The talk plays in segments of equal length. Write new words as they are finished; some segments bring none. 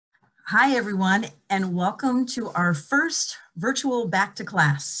Hi, everyone, and welcome to our first virtual Back to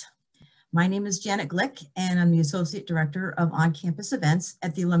Class. My name is Janet Glick, and I'm the Associate Director of On-Campus Events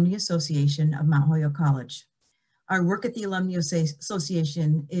at the Alumni Association of Mount Holyoke College. Our work at the Alumni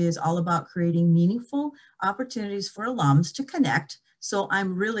Association is all about creating meaningful opportunities for alums to connect, so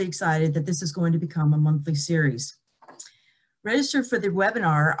I'm really excited that this is going to become a monthly series. Registered for the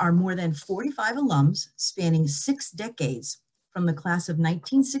webinar are more than 45 alums spanning 6 decades, from the class of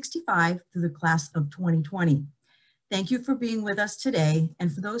 1965 through the class of 2020. Thank you for being with us today,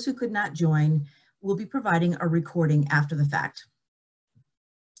 and for those who could not join, we'll be providing a recording after the fact.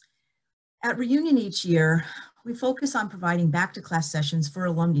 At Reunion each year, we focus on providing back-to-class sessions for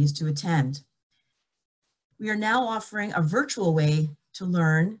alumni to attend. We are now offering a virtual way to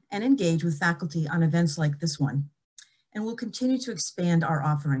learn and engage with faculty on events like this one, and we'll continue to expand our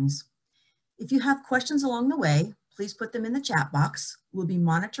offerings. If you have questions along the way, please put them in the chat box. We'll be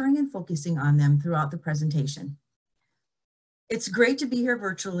monitoring and focusing on them throughout the presentation. It's great to be here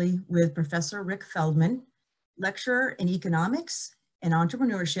virtually with Professor Rick Feldman, lecturer in economics and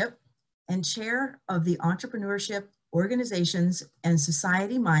entrepreneurship, and chair of the Entrepreneurship Organizations and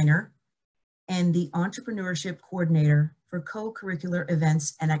Society Minor, and the Entrepreneurship Coordinator for co-curricular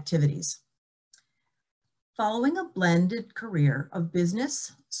events and activities. Following a blended career of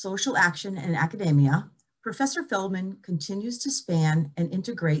business, social action, and academia, Professor Feldman continues to span and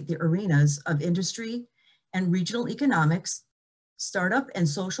integrate the arenas of industry and regional economics, startup and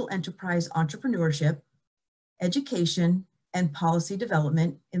social enterprise entrepreneurship, education, and policy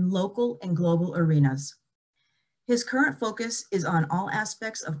development in local and global arenas. His current focus is on all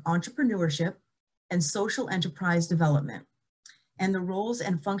aspects of entrepreneurship and social enterprise development, and the roles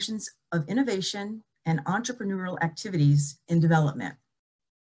and functions of innovation and entrepreneurial activities in development.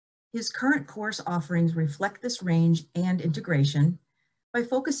 His current course offerings reflect this range and integration by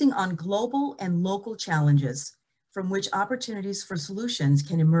focusing on global and local challenges from which opportunities for solutions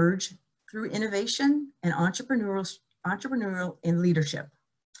can emerge through innovation and entrepreneurial in leadership.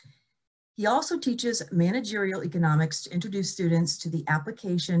 He also teaches managerial economics to introduce students to the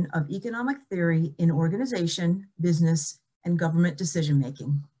application of economic theory in organization, business, and government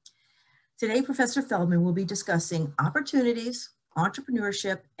decision-making. Today, Professor Feldman will be discussing opportunities,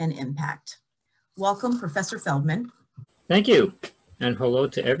 entrepreneurship, and impact. Welcome, Professor Feldman. Thank you, and hello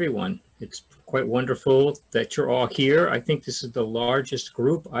to everyone. It's quite wonderful that you're all here. I think this is the largest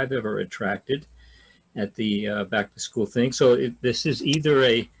group I've ever attracted at the back to school thing. So this is either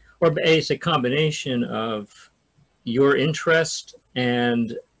it's a combination of your interest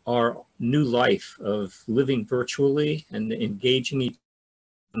and our new life of living virtually and engaging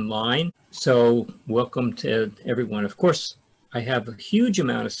online. So welcome to everyone. Of course, I have a huge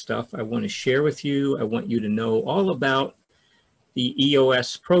amount of stuff I want to share with you. I want you to know all about the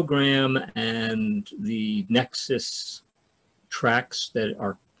EOS program and the Nexus tracks that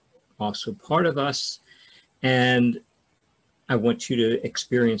are also part of us. And I want you to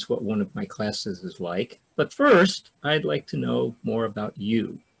experience what one of my classes is like. But first, I'd like to know more about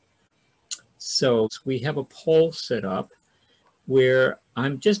you. So we have a poll set up where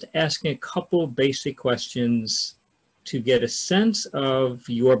I'm just asking a couple basic questions to get a sense of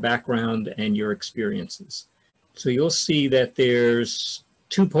your background and your experiences. So you'll see that there's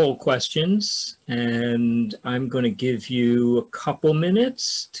 2 poll questions, and I'm going to give you a couple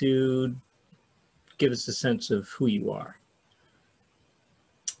minutes to give us a sense of who you are.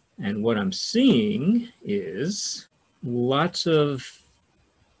 And what I'm seeing is lots of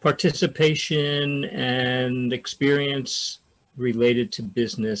participation and experience related to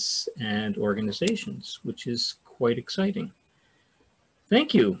business and organizations, which is quite exciting.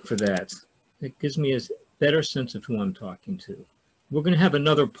 Thank you for that. It gives me a better sense of who I'm talking to. We're going to have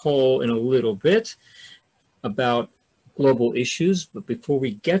another poll in a little bit about global issues, but before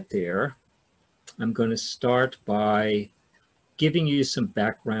we get there, I'm going to start by giving you some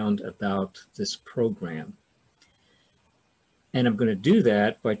background about this program. And I'm going to do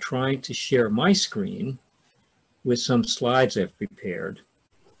that by trying to share my screen with some slides I've prepared.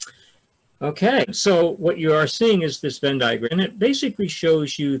 Okay, so what you are seeing is this Venn diagram, and it basically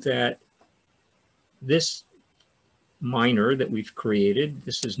shows you that this minor that we've created,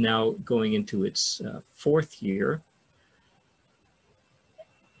 this is now going into its 4th year,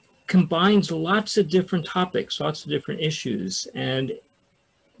 combines lots of different topics, lots of different issues, and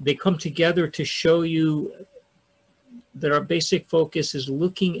they come together to show you that our basic focus is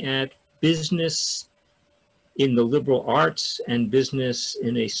looking at business in the liberal arts and business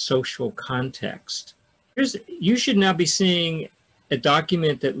in a social context. You should now be seeing a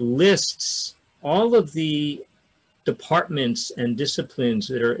document that lists all of the departments and disciplines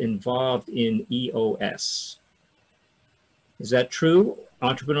that are involved in EOS. Is that true?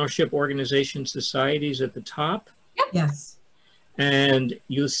 Entrepreneurship Organization Societies at the top. Yes. And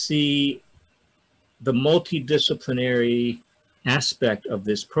you'll see the multidisciplinary aspect of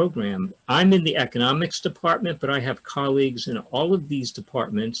this program. I'm in the economics department, but I have colleagues in all of these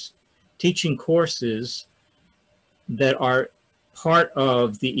departments teaching courses that are part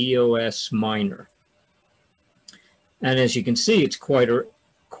of the EOS minor. And as you can see, it's quite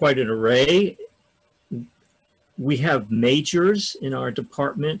an array. We have majors in our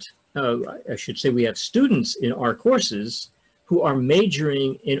department. I should say we have students in our courses who are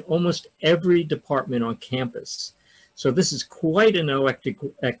majoring in almost every department on campus. So this is quite an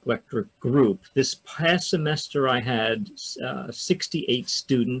eclectic group. This past semester I had 68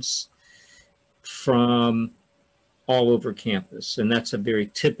 students from all over campus, and that's a very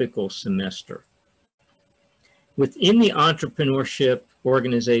typical semester. Within the Entrepreneurship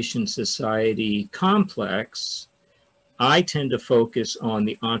Organization Society complex, I tend to focus on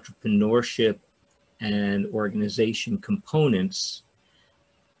the entrepreneurship and organization components.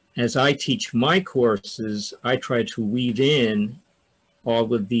 As I teach my courses, I try to weave in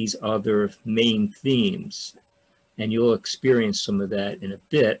all of these other main themes, and you'll experience some of that in a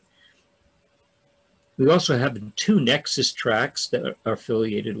bit. We also have 2 Nexus tracks that are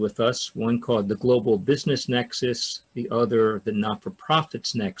affiliated with us, one called the Global Business Nexus, the other the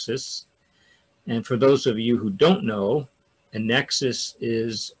Not-for-Profits Nexus. And for those of you who don't know, a Nexus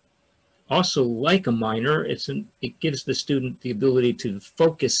is also like a minor. It gives the student the ability to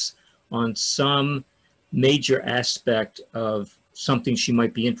focus on some major aspect of something she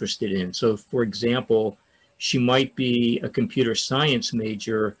might be interested in. So for example, she might be a computer science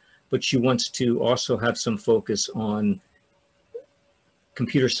major, but she wants to also have some focus on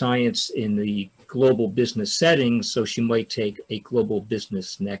computer science in the global business setting, so she might take a global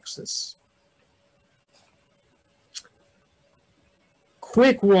business nexus.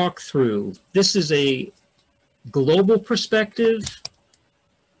 Quick walkthrough. This is a global perspective.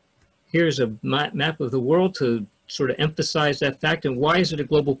 Here's a map of the world to sort of emphasize that fact. And why is it a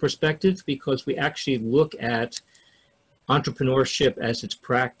global perspective? Because we actually look at entrepreneurship as it's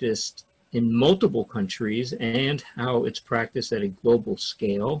practiced in multiple countries and how it's practiced at a global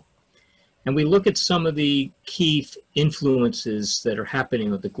scale. And we look at some of the key influences that are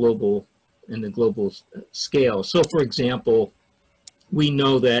happening at the global scale. So for example, we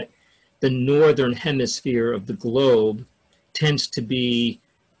know that the northern hemisphere of the globe tends to be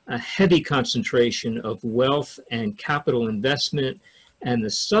a heavy concentration of wealth and capital investment, and the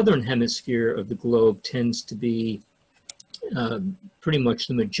southern hemisphere of the globe tends to be pretty much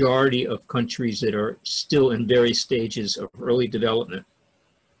the majority of countries that are still in various stages of early development.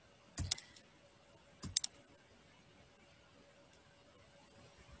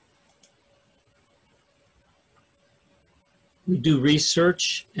 We do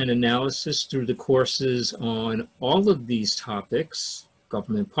research and analysis through the courses on all of these topics: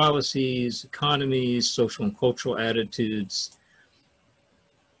 government policies, economies, social and cultural attitudes.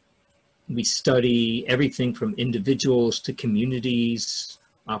 We study everything from individuals to communities,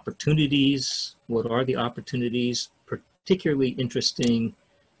 opportunities. What are the opportunities? Particularly interesting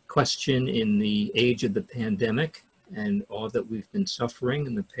question in the age of the pandemic and all that we've been suffering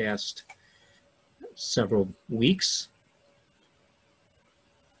in the past several weeks.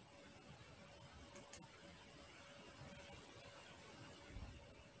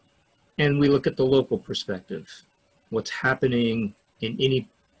 And we look at the local perspective, what's happening in any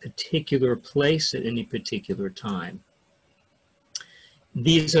particular place at any particular time.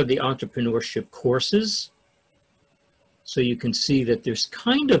 These are the entrepreneurship courses. So you can see that there's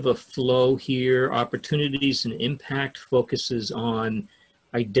kind of a flow here. Opportunities and impact focuses on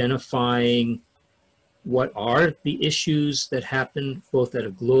identifying what are the issues that happen both at a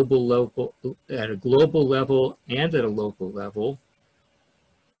global level and at a local level.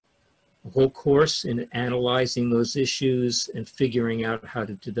 A whole course in analyzing those issues and figuring out how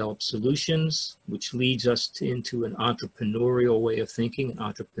to develop solutions, which leads us into an entrepreneurial way of thinking, an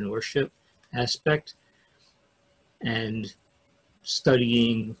entrepreneurship aspect, and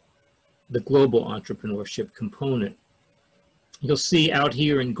studying the global entrepreneurship component. You'll see out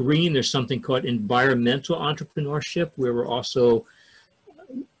here in green, there's something called environmental entrepreneurship, where we're also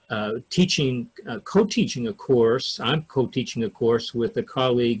co-teaching a course. I'm co-teaching a course with a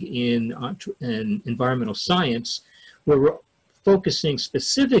colleague in environmental science, where we're focusing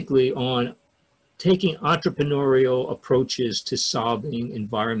specifically on taking entrepreneurial approaches to solving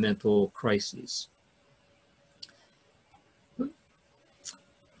environmental crises.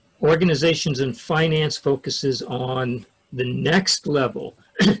 Organizations and finance focuses on the next level.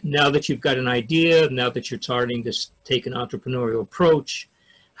 Now that you've got an idea, now that you're starting to take an entrepreneurial approach,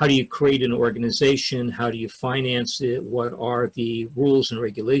 how do you create an organization? How do you finance it? What are the rules and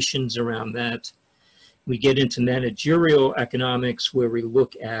regulations around that? We get into managerial economics, where we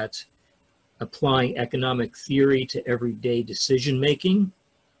look at applying economic theory to everyday decision making.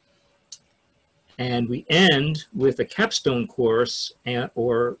 And we end with a capstone course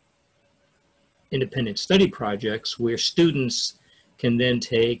or independent study projects, where students can then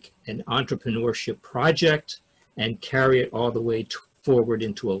take an entrepreneurship project and carry it all the way forward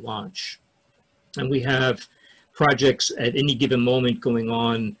into a launch. And we have projects at any given moment going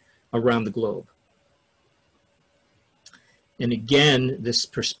on around the globe. And again, this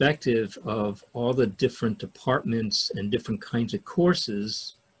perspective of all the different departments and different kinds of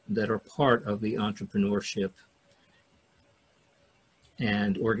courses that are part of the entrepreneurship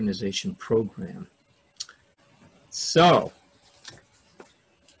and organization program. So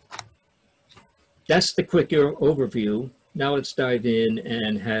that's the quick overview. Now let's dive in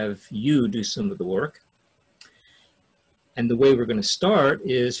and have you do some of the work. And the way we're going to start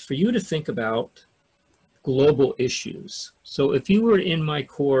is for you to think about global issues. So if you were in my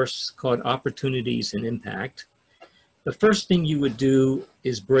course called Opportunities and Impact, the first thing you would do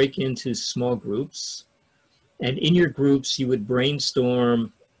is break into small groups. And in your groups, you would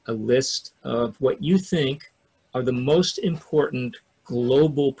brainstorm a list of what you think are the most important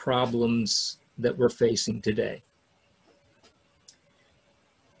global problems that we're facing today.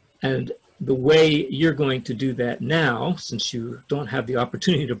 And the way you're going to do that now, since you don't have the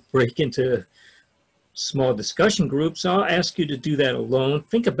opportunity to break into small discussion groups, I'll ask you to do that alone.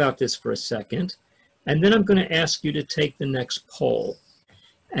 Think about this for a second. And then I'm going to ask you to take the next poll.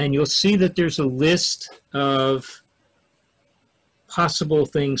 And you'll see that there's a list of possible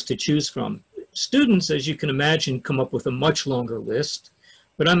things to choose from. Students, as you can imagine, come up with a much longer list,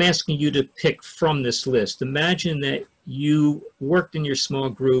 but I'm asking you to pick from this list. Imagine that you worked in your small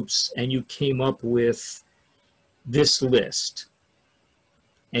groups and you came up with this list,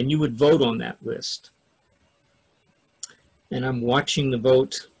 and you would vote on that list. And I'm watching the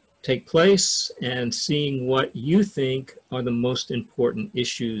vote take place and seeing what you think are the most important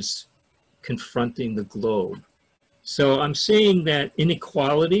issues confronting the globe. So I'm seeing that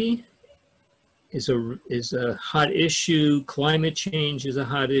inequality is a hot issue. Climate change is a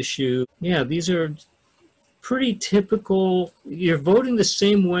hot issue. Yeah, these are pretty typical. You're voting the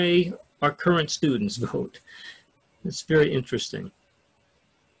same way our current students vote. It's very interesting.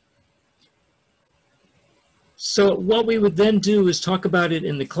 So what we would then do is talk about it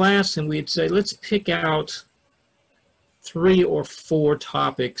in the class, and we'd say, let's pick out 3 or 4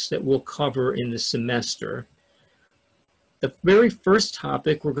 topics that we'll cover in the semester. The very first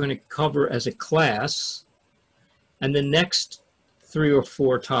topic we're going to cover as a class, and the next 3 or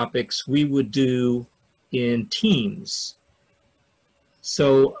 4 topics we would do in teams.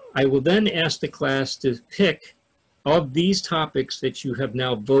 So I will then ask the class to pick of these topics that you have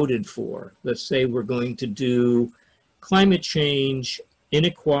now voted for. Let's say we're going to do climate change,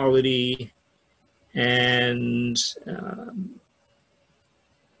 inequality, and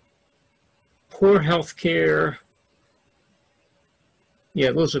poor health care. Yeah,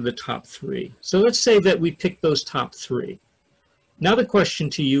 those are the top 3. So let's say that we pick those top 3. Now the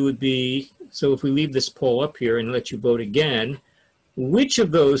question to you would be, so if we leave this poll up here and let you vote again, which of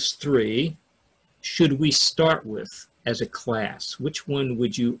those 3 should we start with as a class? Which one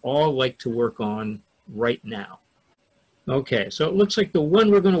would you all like to work on right now? Okay, so it looks like the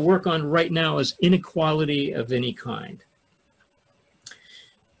one we're going to work on right now is inequality of any kind.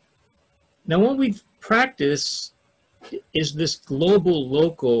 Now what we've practiced is this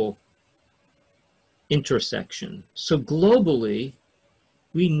global-local intersection. So globally,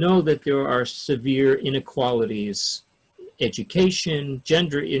 we know that there are severe inequalities: education,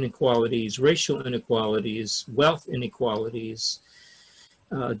 gender inequalities, racial inequalities, wealth inequalities.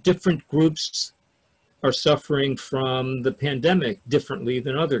 Different groups are suffering from the pandemic differently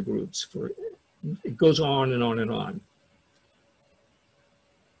than other groups. It goes on and on and on.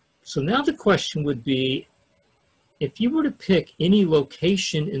 So now the question would be, if you were to pick any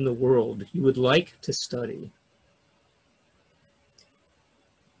location in the world you would like to study,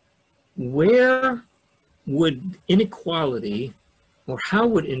 where would inequality, or how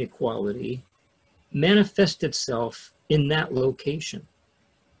would inequality manifest itself in that location?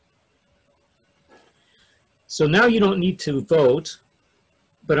 So now you don't need to vote,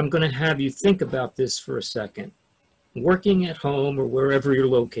 but I'm going to have you think about this for a second. Working at home or wherever you're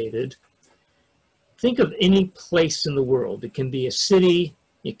located, think of any place in the world. It can be a city,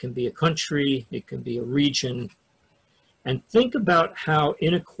 it can be a country, it can be a region, and think about how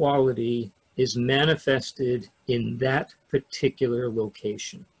inequality is manifested in that particular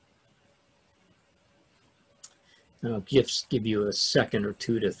location. And I'll just give you a second or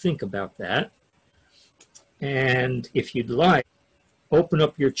two to think about that. And if you'd like, open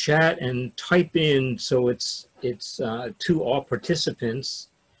up your chat and type in, so it's to all participants,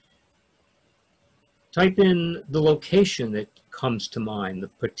 type in the location that comes to mind, the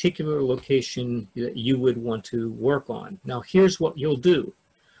particular location that you would want to work on. Now, here's what you'll do.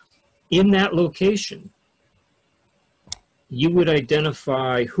 In that location, you would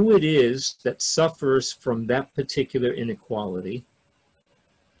identify who it is that suffers from that particular inequality,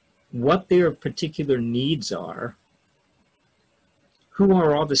 what their particular needs are, who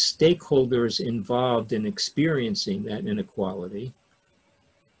are all the stakeholders involved in experiencing that inequality,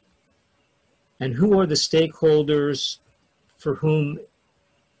 and who are the stakeholders for whom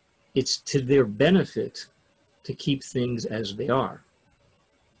it's to their benefit to keep things as they are.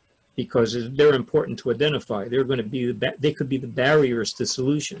 Because they're important to identify. They're going to be they could be the barriers to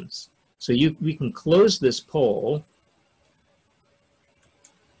solutions. So we can close this poll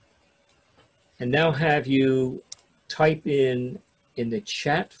and now have you type in the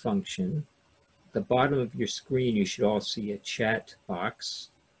chat function. The bottom of your screen, you should all see a chat box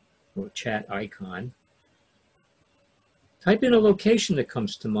or chat icon. Type in a location that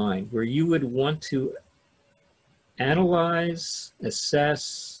comes to mind where you would want to analyze,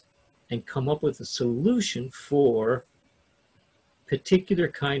 assess, and come up with a solution for particular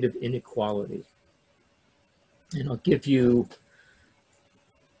kind of inequality. And I'll give you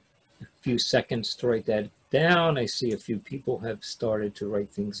a few seconds to write that down. I see a few people have started to write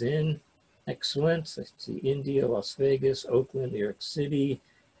things in. Excellent. I see India, Las Vegas, Oakland, New York City,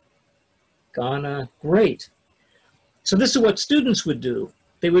 Ghana. Great. So this is what students would do.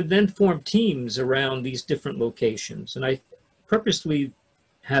 They would then form teams around these different locations. And I purposely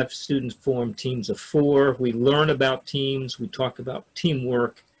have students form teams of 4. We learn about teams. We talk about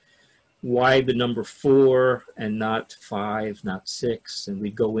teamwork. Why the number 4 and not 5, not 6. And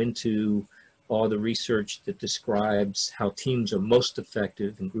we go into all the research that describes how teams are most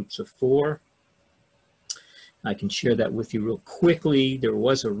effective in groups of 4. I can share that with you real quickly. There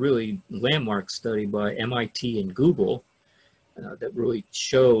was a really landmark study by MIT and Google that really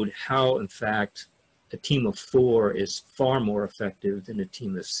showed how, in fact, a team of 4 is far more effective than a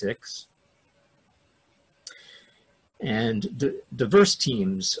team of 6. And diverse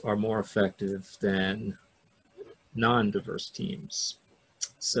teams are more effective than non-diverse teams.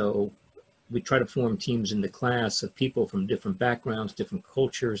 So we try to form teams in the class of people from different backgrounds, different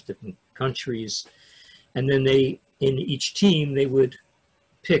cultures, different countries. And then in each team, they would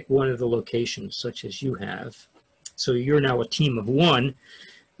pick one of the locations such as you have. So you're now a team of 1,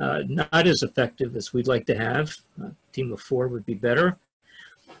 not as effective as we'd like to have. A team of 4 would be better.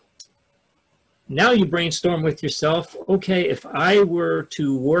 Now you brainstorm with yourself, okay, if I were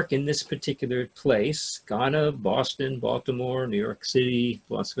to work in this particular place, Ghana, Boston, Baltimore, New York City,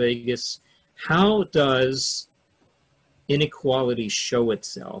 Las Vegas, how does inequality show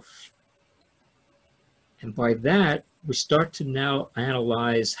itself? And by that, we start to now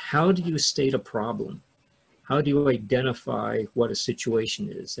analyze, how do you state a problem? How do you identify what a situation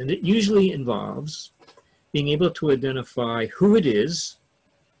is? And it usually involves being able to identify who it is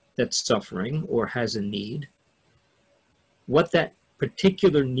that's suffering or has a need, what that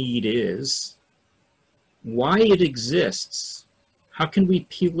particular need is, why it exists, how can we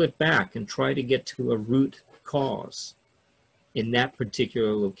peel it back and try to get to a root cause in that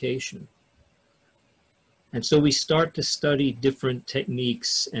particular location. And so we start to study different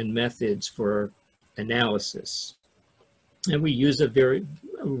techniques and methods for analysis. And we use a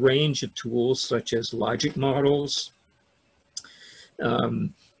range of tools such as logic models,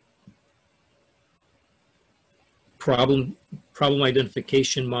 problem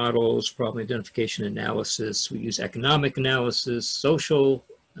identification models, problem identification analysis. We use economic analysis, social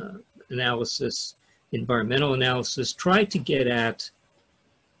analysis, environmental analysis, try to get at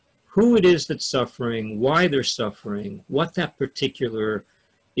who it is that's suffering, why they're suffering, what that particular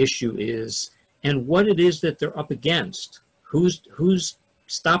issue is, and what it is that they're up against. Who's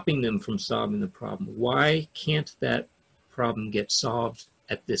stopping them from solving the problem? Why can't that problem get solved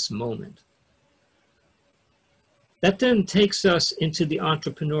at this moment? That then takes us into the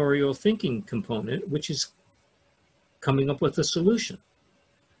entrepreneurial thinking component, which is coming up with a solution.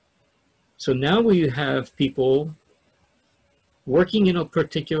 So now we have people working in a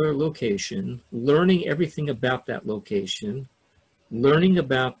particular location, learning everything about that location, learning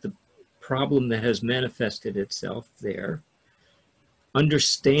about the problem that has manifested itself there,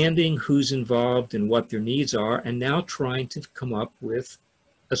 understanding who's involved and what their needs are, and now trying to come up with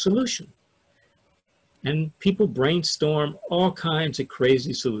a solution. And people brainstorm all kinds of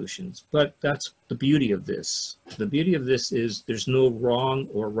crazy solutions, but that's the beauty of this. The beauty of this is there's no wrong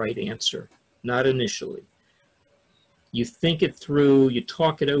or right answer, not initially. You think it through, you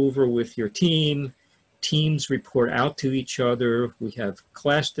talk it over with your team, teams report out to each other, we have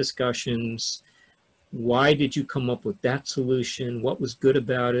class discussions. Why did you come up with that solution? What was good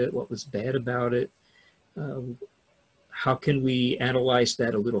about it? What was bad about it? How can we analyze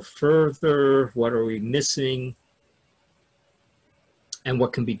that a little further? What are we missing? And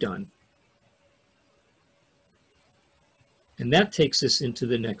what can be done? And that takes us into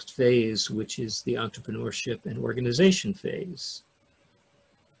the next phase, which is the entrepreneurship and organization phase.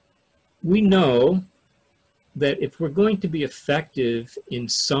 We know that if we're going to be effective in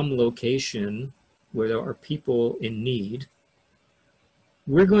some location where there are people in need,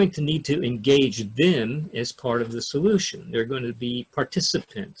 we're going to need to engage them as part of the solution. They're going to be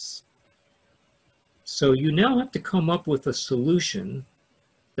participants. So you now have to come up with a solution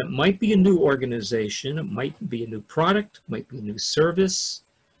that might be a new organization, it might be a new product, might be a new service,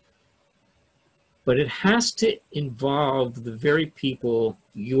 but it has to involve the very people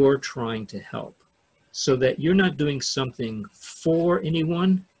you're trying to help, so that you're not doing something for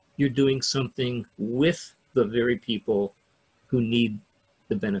anyone, you're doing something with the very people who need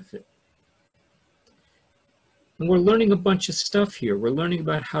the benefit. And we're learning a bunch of stuff here. We're learning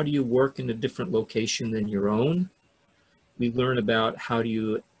about how do you work in a different location than your own. We learn about how do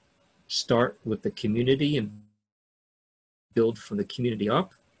you start with the community and build from the community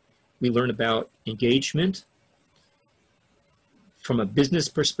up. We learn about engagement. From a business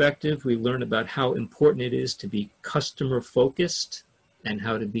perspective, we learn about how important it is to be customer focused and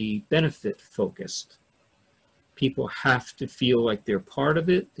how to be benefit focused. People have to feel like they're part of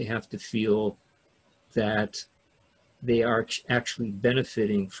it. They have to feel that they are actually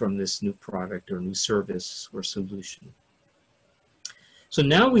benefiting from this new product or new service or solution. So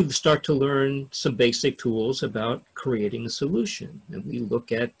now we start to learn some basic tools about creating a solution. And we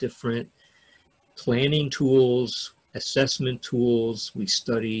look at different planning tools, assessment tools. We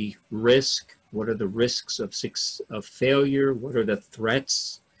study risk. What are the risks of failure? What are the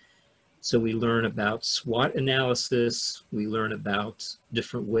threats? So we learn about SWOT analysis. We learn about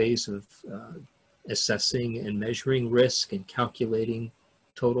different ways of assessing and measuring risk and calculating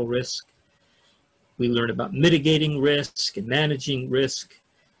total risk. We learn about mitigating risk and managing risk.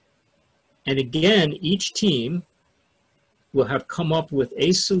 And again, each team will have come up with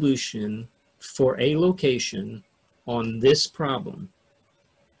a solution for a location on this problem.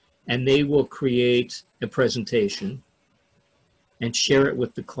 And they will create a presentation and share it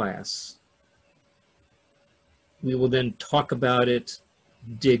with the class. We will then talk about it,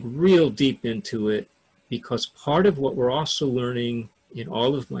 dig real deep into it, because part of what we're also learning in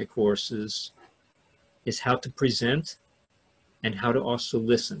all of my courses is how to present and how to also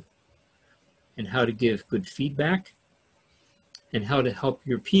listen and how to give good feedback and how to help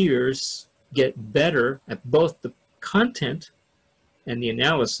your peers get better at both the content and the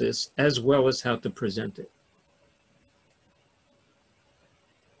analysis as well as how to present it.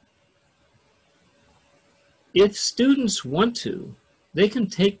 If students want to, they can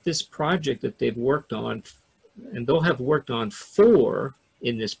take this project that they've worked on, and they'll have worked on 4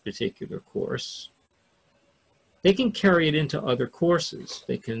 in this particular course. They can carry it into other courses.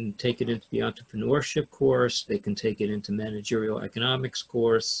 They can take it into the entrepreneurship course, they can take it into managerial economics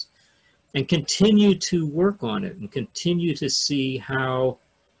course, and continue to work on it and continue to see how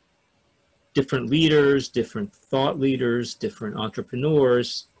different leaders, different thought leaders, different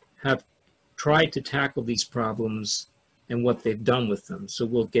entrepreneurs have tried to tackle these problems and what they've done with them. So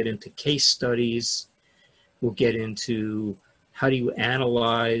we'll get into case studies, we'll get into how do you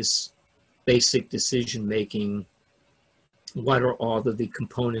analyze basic decision making, what are all of the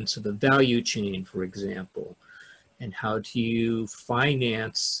components of the value chain, for example, and how do you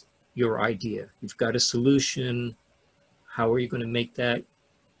finance your idea. You've got a solution, how are you going to make that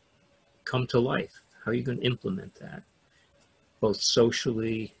come to life? How are you going to implement that, both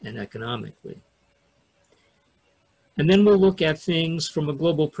socially and economically? And then we'll look at things from a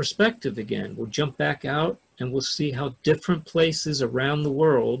global perspective again. We'll jump back out and we'll see how different places around the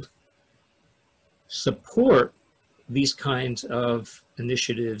world support these kinds of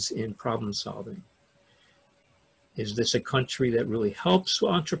initiatives in problem solving. Is this a country that really helps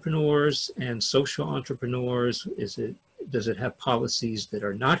entrepreneurs and social entrepreneurs? Does it have policies that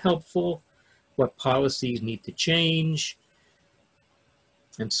are not helpful? What policies need to change?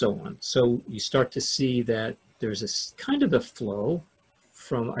 And so on. So you start to see that there's a kind of a flow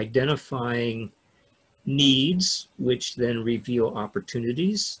from identifying needs, which then reveal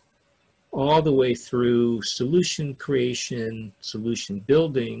opportunities, all the way through solution creation, solution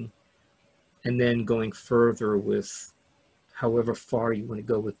building, and then going further with however far you want to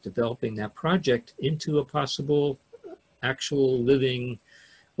go with developing that project into a possible actual living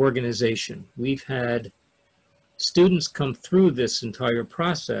organization. We've had students come through this entire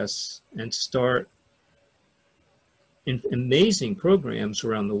process and start in amazing programs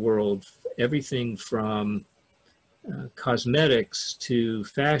around the world, everything from cosmetics to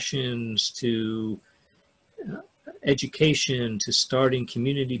fashions to education to starting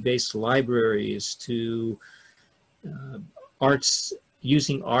community-based libraries to arts,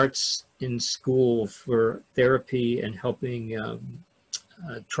 using arts in school for therapy and helping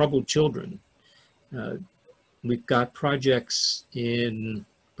troubled children. We've got projects in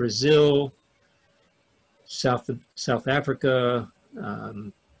Brazil, South Africa,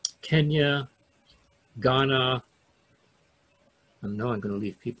 Kenya, Ghana. I know I'm going to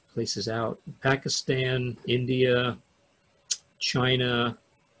leave places out. Pakistan, India, China,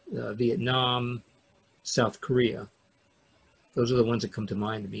 Vietnam, South Korea. Those are the ones that come to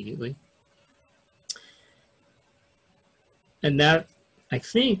mind immediately. And that, I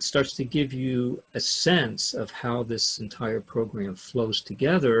think, starts to give you a sense of how this entire program flows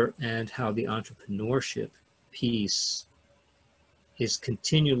together and how the entrepreneurship piece is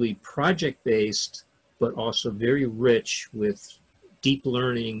continually project-based, but also very rich with deep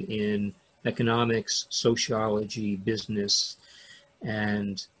learning in economics, sociology, business,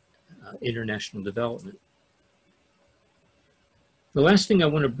 and international development. The last thing I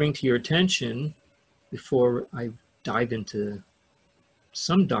want to bring to your attention before I dive into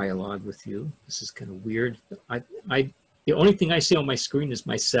some dialogue with you, this is kind of weird. The only thing I see on my screen is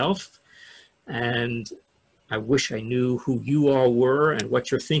myself, and I wish I knew who you all were and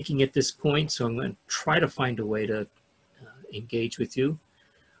what you're thinking at this point, so I'm going to try to find a way to engage with you.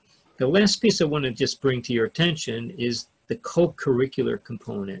 The last piece I want to just bring to your attention is the co-curricular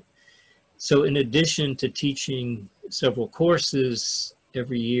component. So in addition to teaching several courses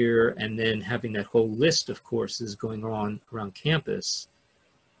every year and then having that whole list of courses going on around campus,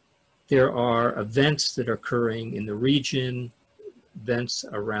 there are events that are occurring in the region, events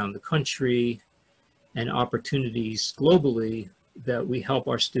around the country, and opportunities globally that we help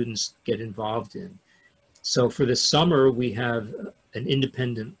our students get involved in. So for this summer, we have an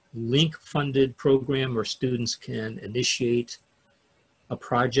independent link-funded program where students can initiate a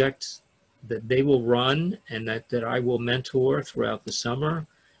project that they will run and that I will mentor throughout the summer.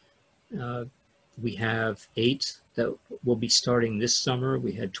 We have 8 that will be starting this summer.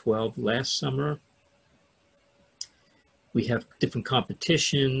 We had 12 last summer. We have different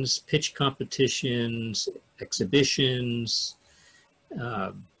competitions, pitch competitions, exhibitions,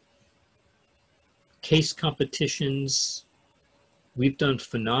 case competitions. We've done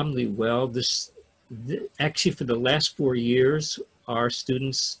phenomenally well. Actually, for the last 4 years, our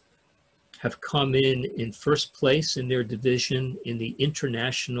students have come in first place in their division in the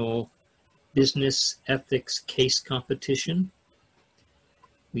International Business Ethics Case Competition.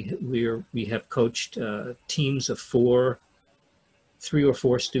 We have coached teams of 3 or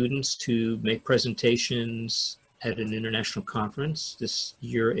 4 students to make presentations at an international conference. This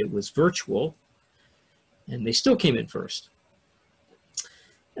year it was virtual, and they still came in first.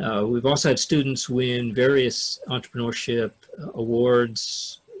 We've also had students win various entrepreneurship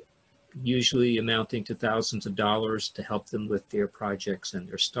awards, usually amounting to thousands of dollars to help them with their projects and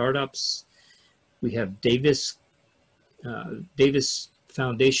their startups. We have Davis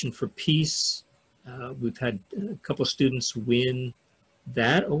Foundation for Peace. We've had a couple of students win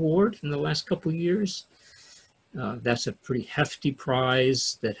that award in the last couple of years. That's a pretty hefty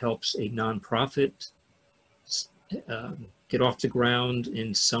prize that helps a nonprofit get off the ground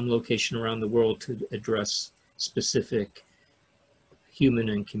in some location around the world to address specific human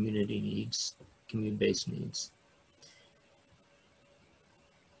and community needs, community-based needs.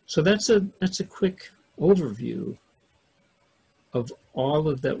 So that's a quick overview of all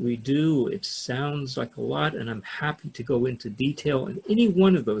of that we do. It sounds like a lot, and I'm happy to go into detail on any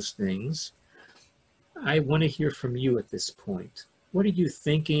one of those things. I want to hear from you at this point. What are you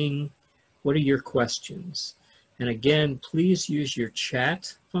thinking? What are your questions? And again, please use your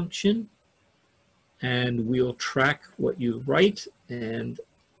chat function, and we'll track what you write, and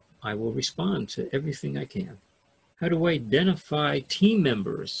I will respond to everything I can. How do I identify team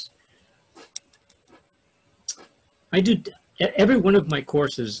members? Every one of my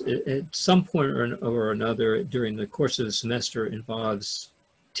courses at some point or another during the course of the semester involves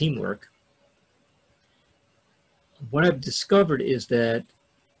teamwork. what I've discovered is that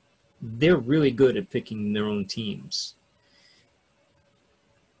they're really good at picking their own teams.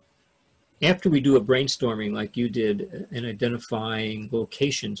 After we do a brainstorming like you did and identifying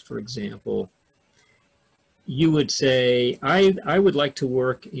locations, for example, you would say, I would like to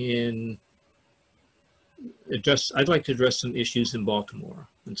work in, I'd like to address some issues in Baltimore.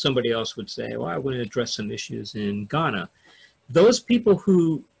 And somebody else would say, well, I want to address some issues in Ghana. Those people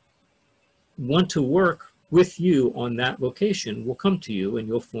who want to work with you on that location will come to you and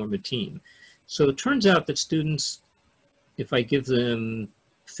you'll form a team. So it turns out that students, if I give them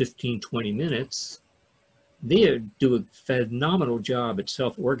 15, 20 minutes, they do a phenomenal job at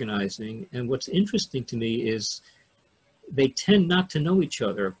self-organizing. And what's interesting to me is they tend not to know each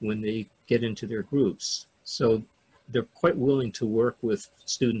other when they get into their groups. So they're quite willing to work with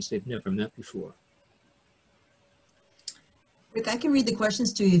students they've never met before. Rick, I can read the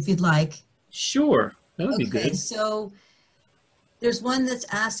questions to you if you'd like. Sure, that would be good. Okay, so there's one that's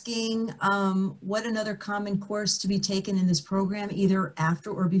asking what another common course to be taken in this program, either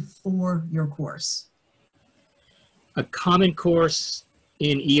after or before your course? A common course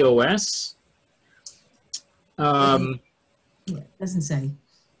in EOS? Yeah, it doesn't say.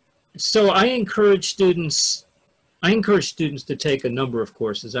 So I encourage students to take a number of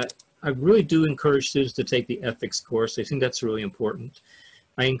courses. I really do encourage students to take the ethics course. I think that's really important.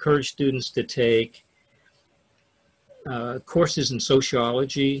 I encourage students to take courses in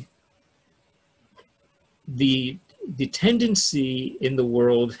sociology. The tendency in the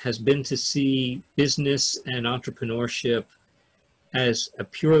world has been to see business and entrepreneurship as a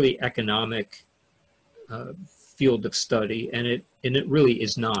purely economic field of study, and it really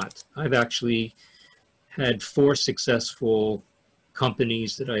is not. I've actually had 4 successful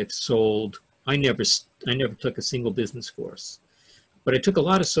companies that I have sold. I never took a single business course, but I took a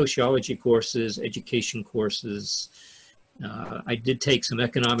lot of sociology courses, education courses. I did take some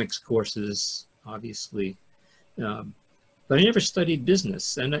economics courses, obviously, but I never studied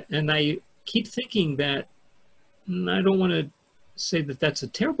business. And I keep thinking that, I don't want to say that that's a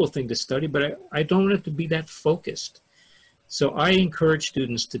terrible thing to study, but I don't want it to be that focused. So I encourage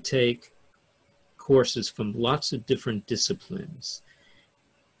students to take courses from lots of different disciplines.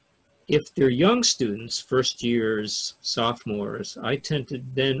 If they're young students, first years, sophomores, I tend to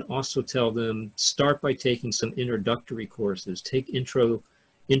then also tell them, start by taking some introductory courses. Take intro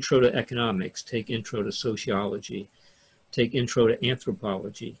to economics, take intro to sociology, take intro to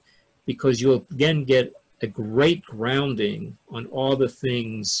anthropology, because you'll again get a great grounding on all the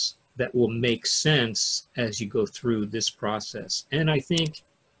things that will make sense as you go through this process. And I think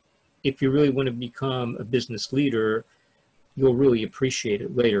if you really want to become a business leader, you'll really appreciate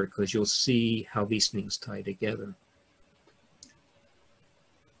it later because you'll see how these things tie together.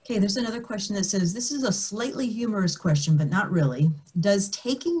 Okay, there's another question that says, this is a slightly humorous question, but not really. Does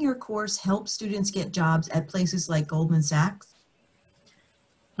taking your course help students get jobs at places like Goldman Sachs?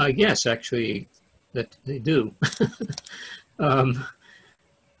 Yes, actually, that they do. I'm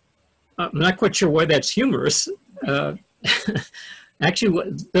not quite sure why that's humorous.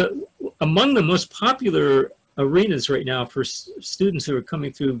 Actually, among the most popular arenas right now for students who are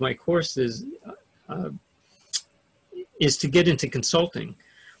coming through my courses is to get into consulting,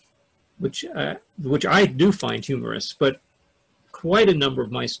 which I do find humorous, but quite a number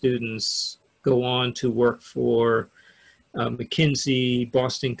of my students go on to work for McKinsey,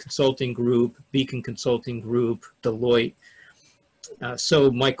 Boston Consulting Group, Beacon Consulting Group, Deloitte.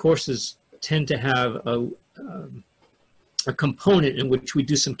 So my courses tend to have a component in which we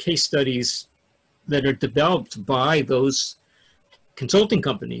do some case studies that are developed by those consulting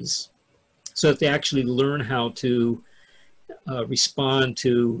companies so that they actually learn how to respond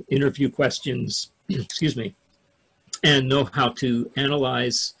to interview questions, excuse me, and know how to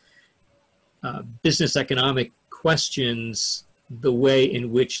analyze business economic questions the way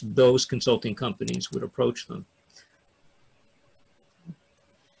in which those consulting companies would approach them.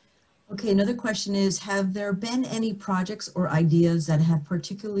 Okay, another question is, have there been any projects or ideas that have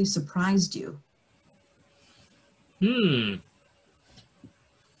particularly surprised you? No,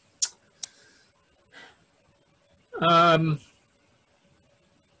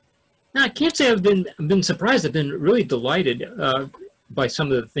 I can't say I've been surprised. I've been really delighted by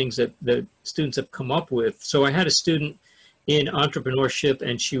some of the things that the students have come up with. So I had a student in entrepreneurship,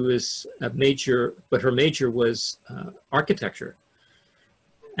 and she was a major, but her major was architecture.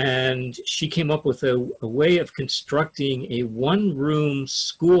 And she came up with a way of constructing a one-room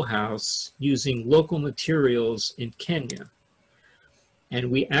schoolhouse using local materials in Kenya. And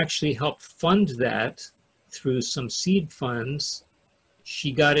we actually helped fund that through some seed funds.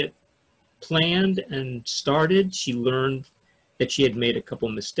 She got it planned and started. She learned that she had made a couple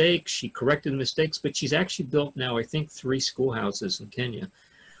of mistakes. She corrected the mistakes, but she's actually built now, I think, 3 schoolhouses in Kenya.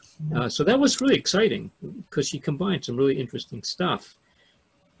 So that was really exciting because she combined some really interesting stuff.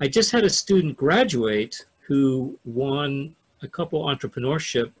 I just had a student graduate who won a couple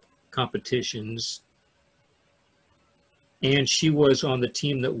entrepreneurship competitions, and she was on the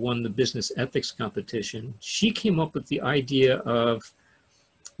team that won the business ethics competition. She came up with the idea of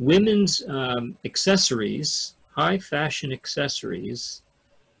women's accessories, high fashion accessories,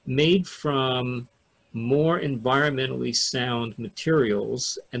 made from more environmentally sound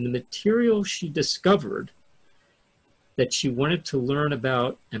materials. And the material she discovered that she wanted to learn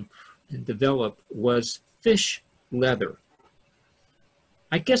about and develop was fish leather.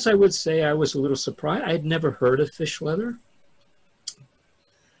 I guess I would say I was a little surprised. I had never heard of fish leather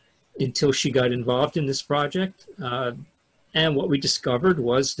until she got involved in this project. And what we discovered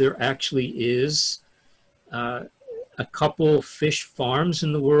was there actually is a couple fish farms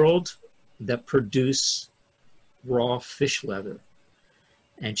in the world that produce raw fish leather.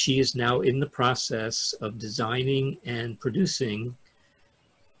 And she is now in the process of designing and producing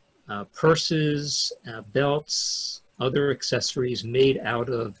purses, belts, other accessories made out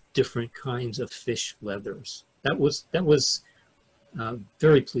of different kinds of fish leathers. That was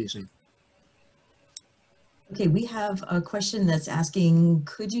very pleasing. Okay, we have a question that's asking,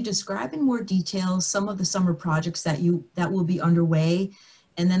 could you describe in more detail some of the summer projects that will be underway?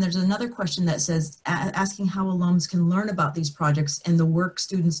 And then there's another question that says, asking how alums can learn about these projects and the work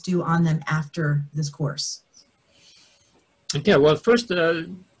students do on them after this course. Okay, well, first,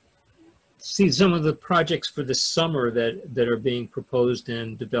 see some of the projects for the summer that are being proposed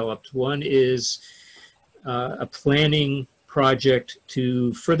and developed. One is a planning project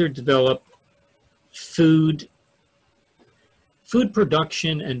to further develop food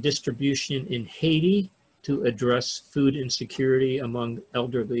production and distribution in Haiti to address food insecurity among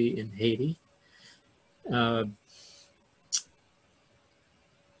elderly in Haiti. Oh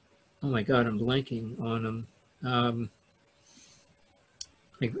my God, I'm blanking on them.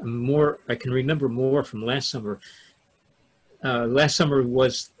 I can remember more from last summer. Last summer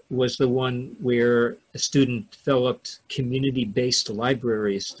was the one where a student developed community-based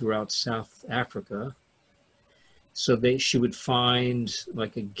libraries throughout South Africa. So she would find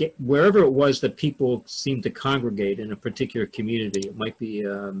wherever it was that people seemed to congregate in a particular community. It might be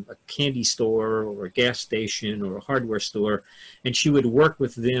a candy store or a gas station or a hardware store, and she would work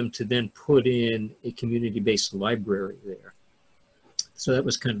with them to then put in a community-based library there. So that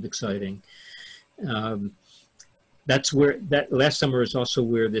was kind of exciting. That's where that last summer is also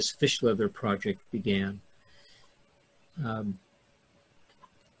where this fish leather project began.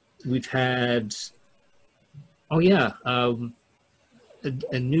 We've had, a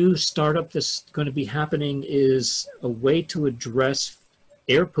new startup that's going to be happening is a way to address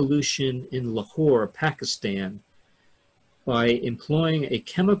air pollution in Lahore, Pakistan, by employing a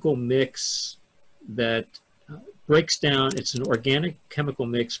chemical mix that breaks down. It's an organic chemical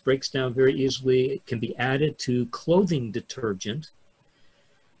mix, breaks down very easily. It can be added to clothing detergent,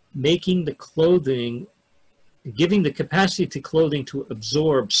 making the clothing, giving the capacity to clothing to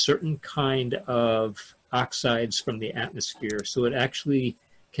absorb certain kind of oxides from the atmosphere. So it actually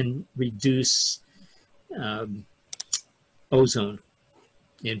can reduce ozone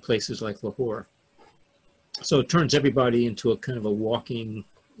in places like Lahore. So it turns everybody into a kind of a walking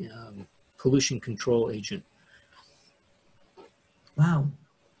pollution control agent. Wow.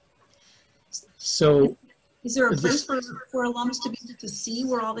 So is there a place for alums to be able to see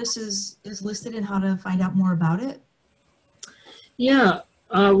where all this is listed and how to find out more about it? Yeah,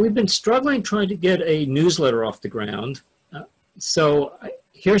 we've been struggling trying to get a newsletter off the ground. So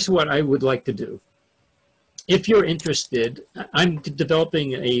here's what I would like to do. If you're interested, I'm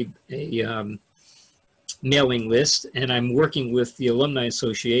developing a mailing list, and I'm working with the Alumni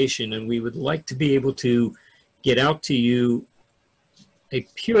Association, and we would like to be able to get out to you a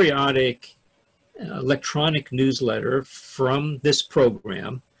periodic electronic newsletter from this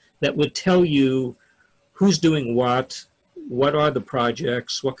program that would tell you who's doing what are the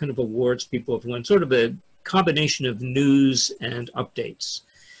projects, what kind of awards people have won, sort of a combination of news and updates.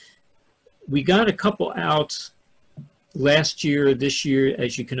 We got a couple out last year. This year,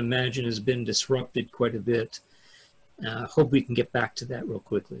 as you can imagine, has been disrupted quite a bit. Hope we can get back to that real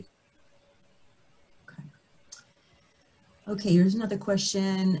quickly. Okay, here's another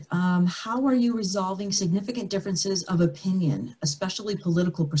question. How are you resolving significant differences of opinion, especially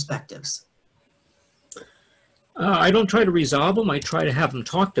political perspectives? I don't try to resolve them. I try to have them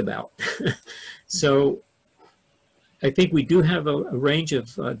talked about. So I think we do have a range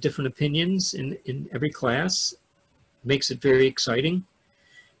of different opinions in every class. Makes it very exciting.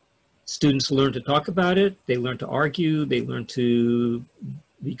 Students learn to talk about it. They learn to argue. They learn to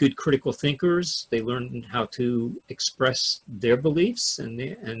be good critical thinkers. They learn how to express their beliefs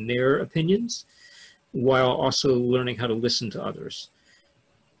and their opinions, while also learning how to listen to others.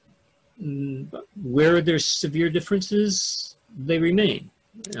 Where there's severe differences, they remain.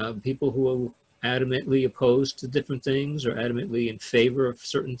 People who are adamantly opposed to different things or adamantly in favor of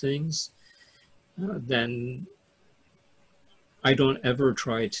certain things, then I don't ever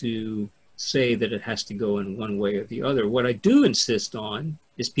try to say that it has to go in one way or the other. What I do insist on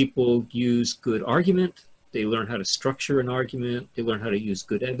is people use good argument. They learn how to structure an argument. They learn how to use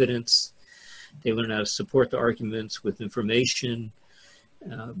good evidence. They learn how to support the arguments with information.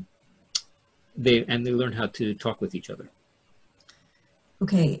 They learn how to talk with each other.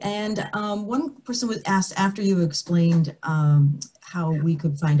 Okay, and one person was asked after you explained how we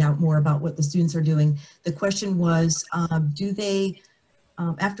could find out more about what the students are doing. The question was, do they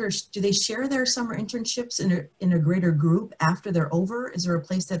share their summer internships in a greater group after they're over? Is there a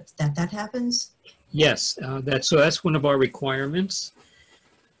place that happens? Yes, that's one of our requirements.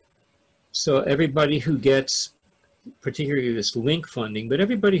 So everybody who gets, particularly this link funding, but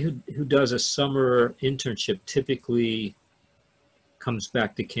everybody who does a summer internship typically comes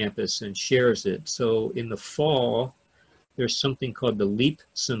back to campus and shares it. So in the fall, there's something called the LEAP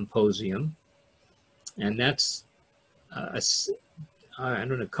Symposium, and that's I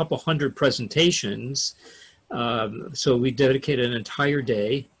don't know, a couple hundred presentations. So we dedicate an entire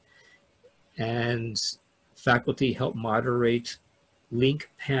day, and faculty help moderate link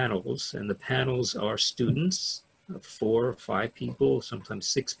panels, and the panels are students, 4 or 5 people, sometimes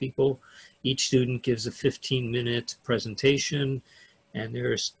 6 people. Each student gives a 15-minute presentation, and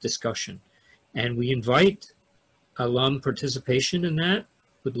there's discussion. And we invite alum participation in that.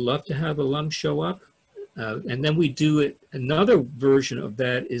 Would love to have alum show up. And then we do it, another version of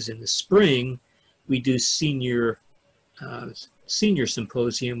that is in the spring. We do senior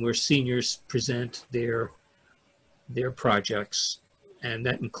symposium where seniors present their projects. And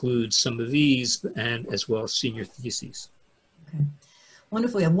that includes some of these, and as well as senior theses. Okay.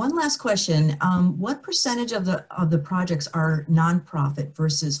 Wonderful. We have one last question. What percentage of the projects are nonprofit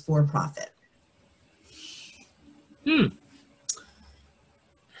versus for-profit? I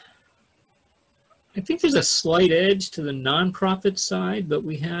think there's a slight edge to the nonprofit side, but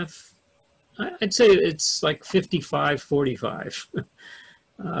we have, I'd say it's like 55-45.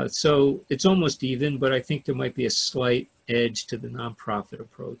 So it's almost even, but I think there might be a slight edge to the nonprofit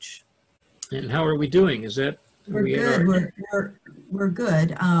approach. And how are we doing? Is that? We're good. We're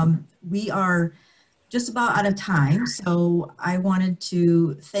good. We are just about out of time, so I wanted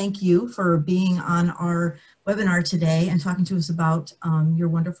to thank you for being on our webinar today and talking to us about your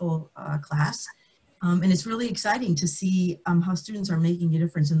wonderful class. And it's really exciting to see how students are making a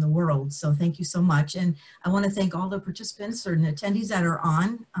difference in the world. So thank you so much. And I want to thank all the participants or attendees that are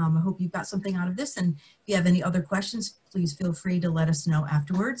on. I hope you got something out of this. And if you have any other questions, please feel free to let us know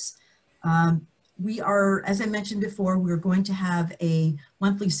afterwards. We are, as I mentioned before, we're going to have a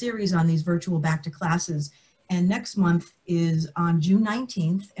monthly series on these virtual back to classes. And next month is on June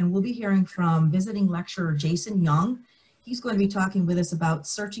 19th, and we'll be hearing from visiting lecturer Jason Young. He's going to be talking with us about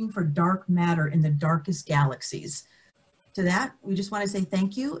searching for dark matter in the darkest galaxies. To that, we just want to say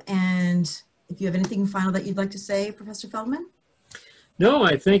thank you. And if you have anything final that you'd like to say, Professor Feldman? No,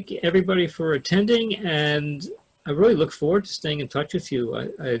 I thank everybody for attending, and I really look forward to staying in touch with you.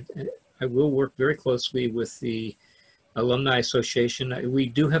 I will work very closely with the Alumni Association. We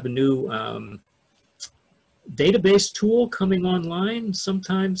do have a new database tool coming online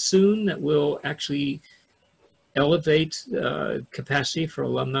sometime soon that will actually elevate capacity for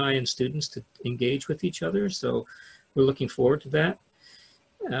alumni and students to engage with each other. So we're looking forward to that.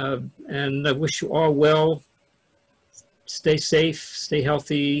 And I wish you all well. Stay safe, stay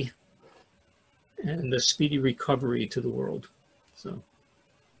healthy, and a speedy recovery to the world. So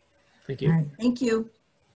thank you. All right, thank you.